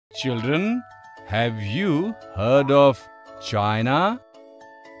Children, have you heard of China?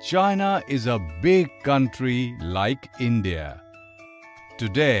 China is a big country like India.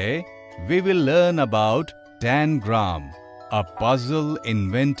 Today, we will learn about tangram, a puzzle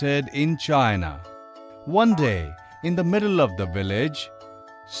invented in China. One day, in the middle of the village,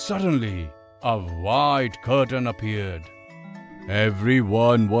 suddenly a white curtain appeared.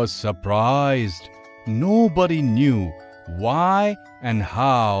 Everyone was surprised. Nobody knew why and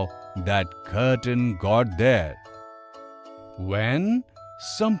how that curtain got there. When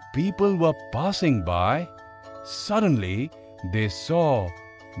some people were passing by, suddenly they saw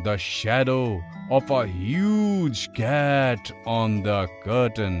the shadow of a huge cat on the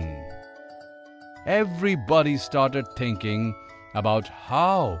curtain. Everybody started thinking about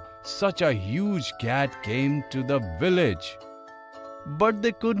how such a huge cat came to the village. But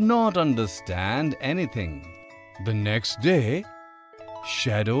they could not understand anything. The next day,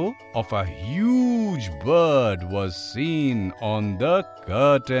 shadow of a huge bird was seen on the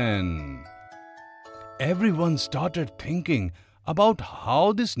curtain. Everyone started thinking about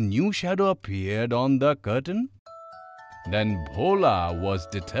how this new shadow appeared on the curtain. Then Bhola was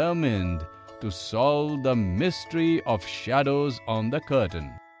determined to solve the mystery of shadows on the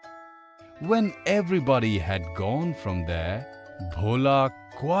curtain. When everybody had gone from there, Bhola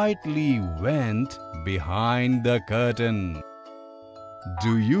quietly went behind the curtain.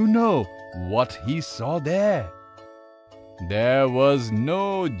 Do you know what he saw there? There was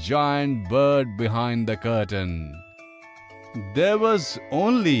no giant bird behind the curtain. There was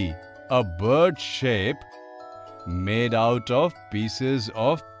only a bird shape made out of pieces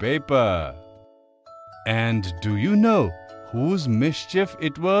of paper. And do you know whose mischief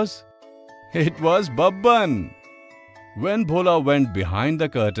it was? It was Babban. When Bhola went behind the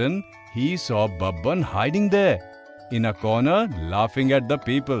curtain, he saw Babban hiding there, in a corner laughing at the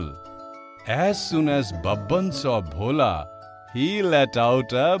people. As soon as Babban saw Bhola, he let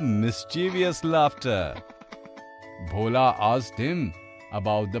out a mischievous laughter. Bhola asked him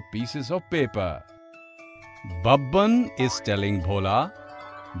about the pieces of paper. Babban is telling Bhola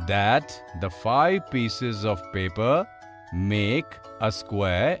that the 5 pieces of paper make a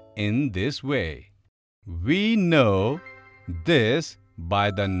square in this way. We know this by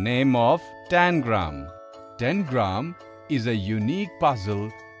the name of tangram. Tangram is a unique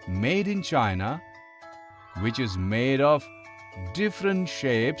puzzle made in China which is made of different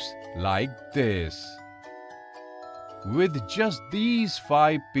shapes like this. With just these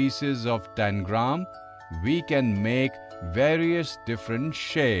 5 pieces of tangram, we can make various different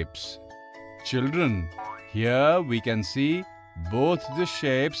shapes. Children, here we can see both the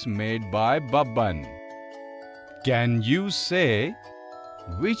shapes made by Babban. Can you say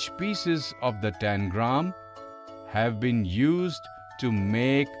which pieces of the tangram have been used to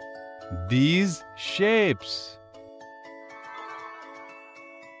make these shapes?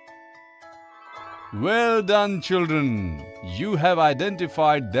 Well done, children. You have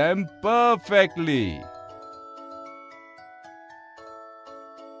identified them perfectly.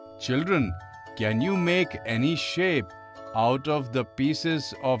 Children, can you make any shape out of the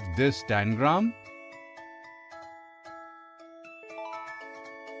pieces of this tangram?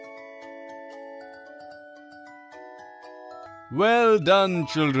 Well done,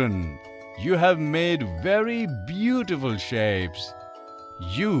 children. You have made very beautiful shapes.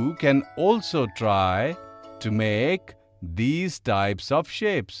 You can also try to make these types of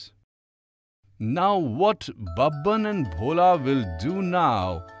shapes. Now what Babban and Bhola will do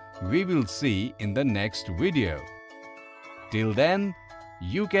now, we will see in the next video. Till then,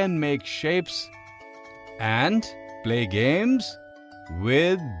 you can make shapes and play games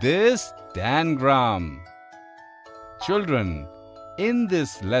with this tangram. Children, in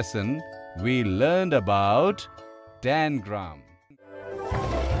this lesson, we learned about tangram.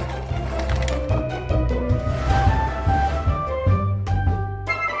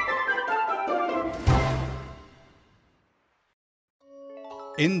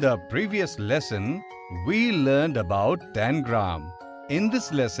 In the previous lesson, we learned about tangram. In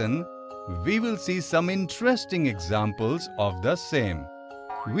this lesson, we will see some interesting examples of the same.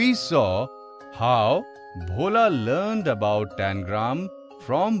 We saw how Bhola learned about tangram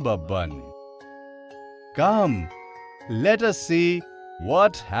from Babban. Come, let us see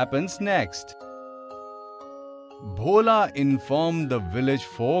what happens next. Bhola informed the village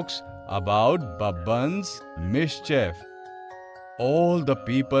folks about Babban's mischief. All the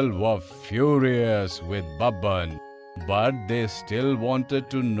people were furious with Babban, but they still wanted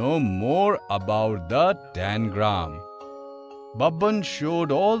to know more about the tangram. Babban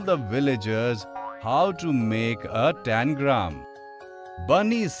showed all the villagers how to make a tangram.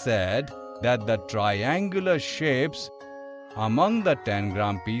 Bunny said that the triangular shapes among the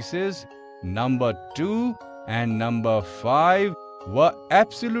tangram pieces number 2 and number 5 were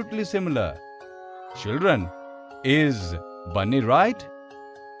absolutely similar. Children, is Bunny right?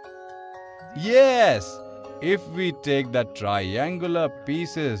 Yes! If we take the triangular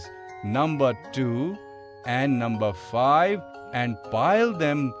pieces number 2 and number 5 and pile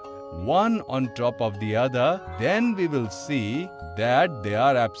them one on top of the other, then we will see that they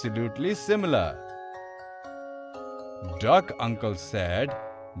are absolutely similar. Duck Uncle said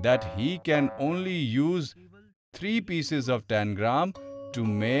that he can only use 3 pieces of tangram to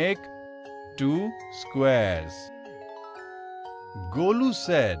make 2 squares. Golu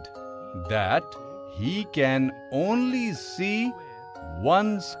said that he can only see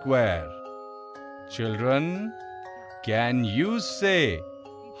 1 square. Children, can you say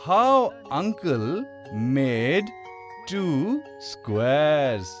how Uncle made 2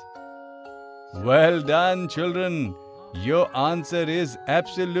 squares? Well done, children. Your answer is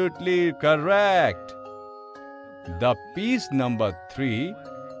absolutely correct. The piece number 3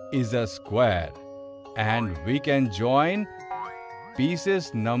 is a square, and we can join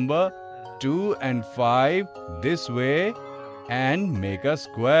pieces number 2 and 5 this way and make a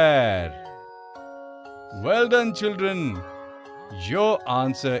square. Well done, children. Your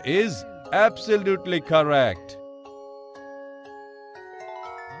answer is absolutely correct.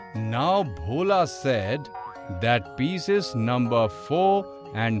 Now Bhola said that pieces number 4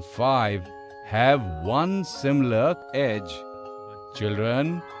 and 5 have one similar edge.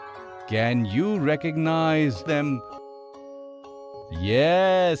 Children, can you recognize them?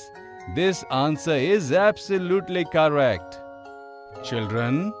 Yes, this answer is absolutely correct.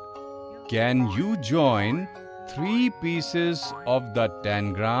 Children, can you join 3 pieces of the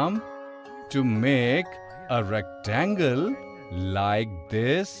tangram to make a rectangle like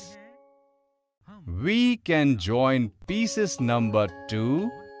this? We can join pieces number 2,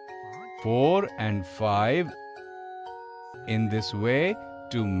 4 and 5 in this way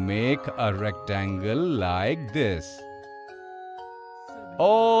to make a rectangle like this.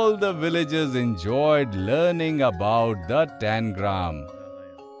 All the villagers enjoyed learning about the tangram.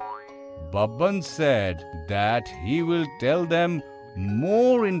 Babban said that he will tell them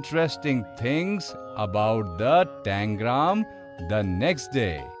more interesting things about the tangram the next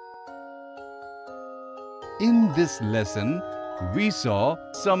day. In this lesson, we saw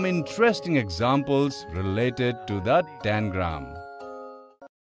some interesting examples related to the tangram.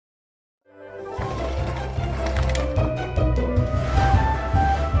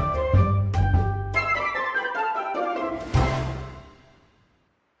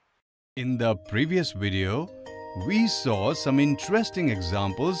 In the previous video, we saw some interesting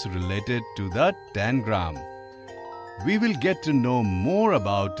examples related to the tangram. We will get to know more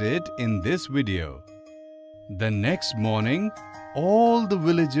about it in this video. The next morning, all the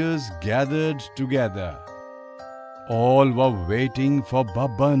villagers gathered together. All were waiting for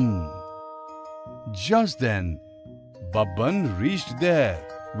Babban. Just then, Babban reached there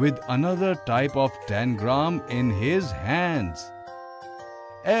with another type of tangram in his hands.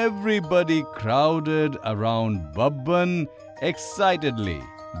 Everybody crowded around Babban excitedly.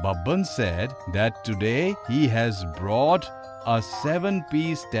 Babban said that today he has brought a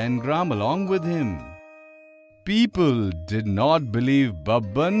 7-piece tangram along with him. People did not believe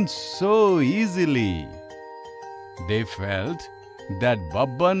Babban so easily. They felt that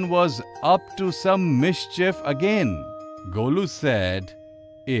Babban was up to some mischief again. Golu said,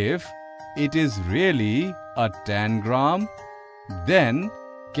 if it is really a tangram, then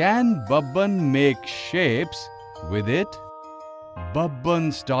can Babban make shapes with it?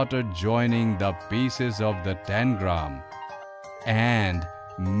 Babban started joining the pieces of the tangram and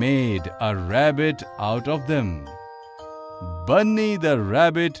made a rabbit out of them. Bunny the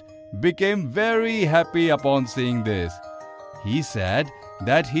rabbit became very happy upon seeing this. He said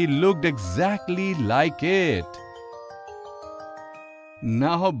that he looked exactly like it.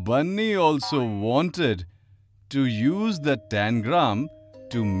 Now Bunny also wanted to use the tangram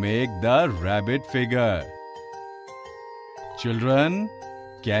to make the rabbit figure. Children,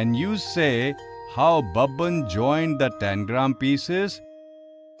 can you say how Babban joined the tangram pieces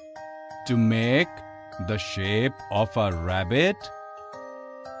to make the shape of a rabbit?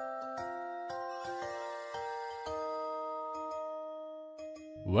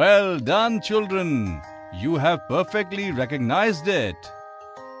 Well done, children. You have perfectly recognized it.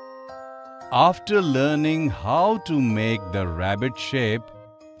 After learning how to make the rabbit shape,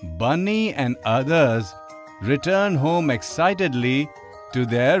 Bunny and others returned home excitedly to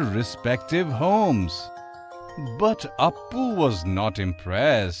their respective homes. But Appu was not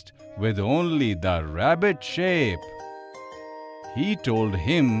impressed with only the rabbit shape. He told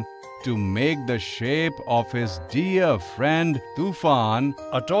him to make the shape of his dear friend Tufan,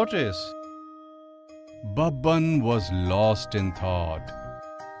 a tortoise. Babban was lost in thought.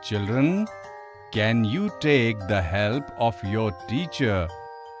 Children, can you take the help of your teacher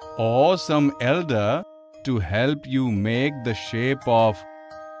or some elder to help you make the shape of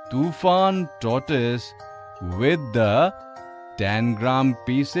Tufan tortoise with the tangram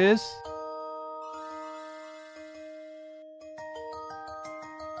pieces?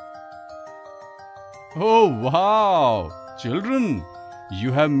 Oh wow! Children,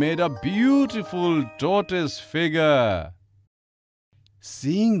 you have made a beautiful tortoise figure.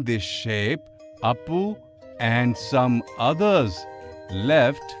 Seeing this shape, Appu and some others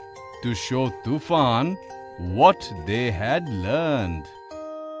left to show Tufan what they had learned.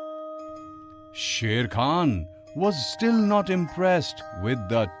 Sher Khan was still not impressed with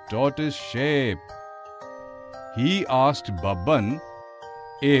the tortoise shape. He asked Babban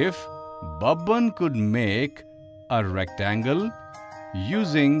if Babban could make a rectangle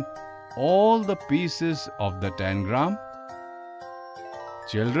using all the pieces of the tangram.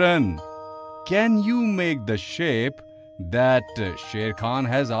 Children, can you make the shape that Sher Khan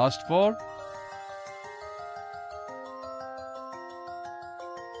has asked for?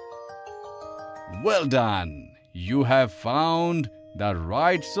 Well done! You have found the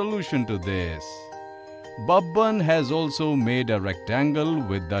right solution to this. Babban has also made a rectangle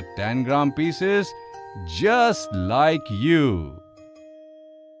with the tangram pieces just like you.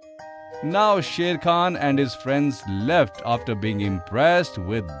 Now Sher Khan and his friends left after being impressed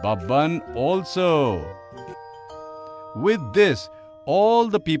with Babban also. With this, all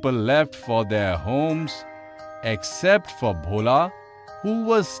the people left for their homes except for Bhola, who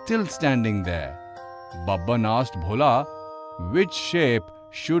was still standing there. Babban asked Bhola which shape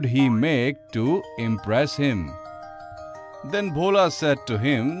should he make to impress him. Then Bhola said to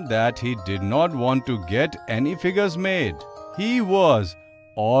him that he did not want to get any figures made. He was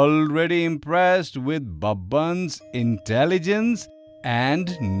already impressed with Babban's intelligence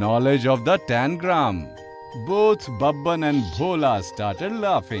and knowledge of the tangram. Both Babban and Bhola started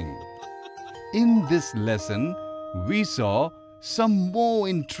laughing. In this lesson, we saw some more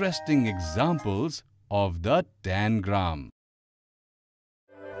interesting examples of the tangram.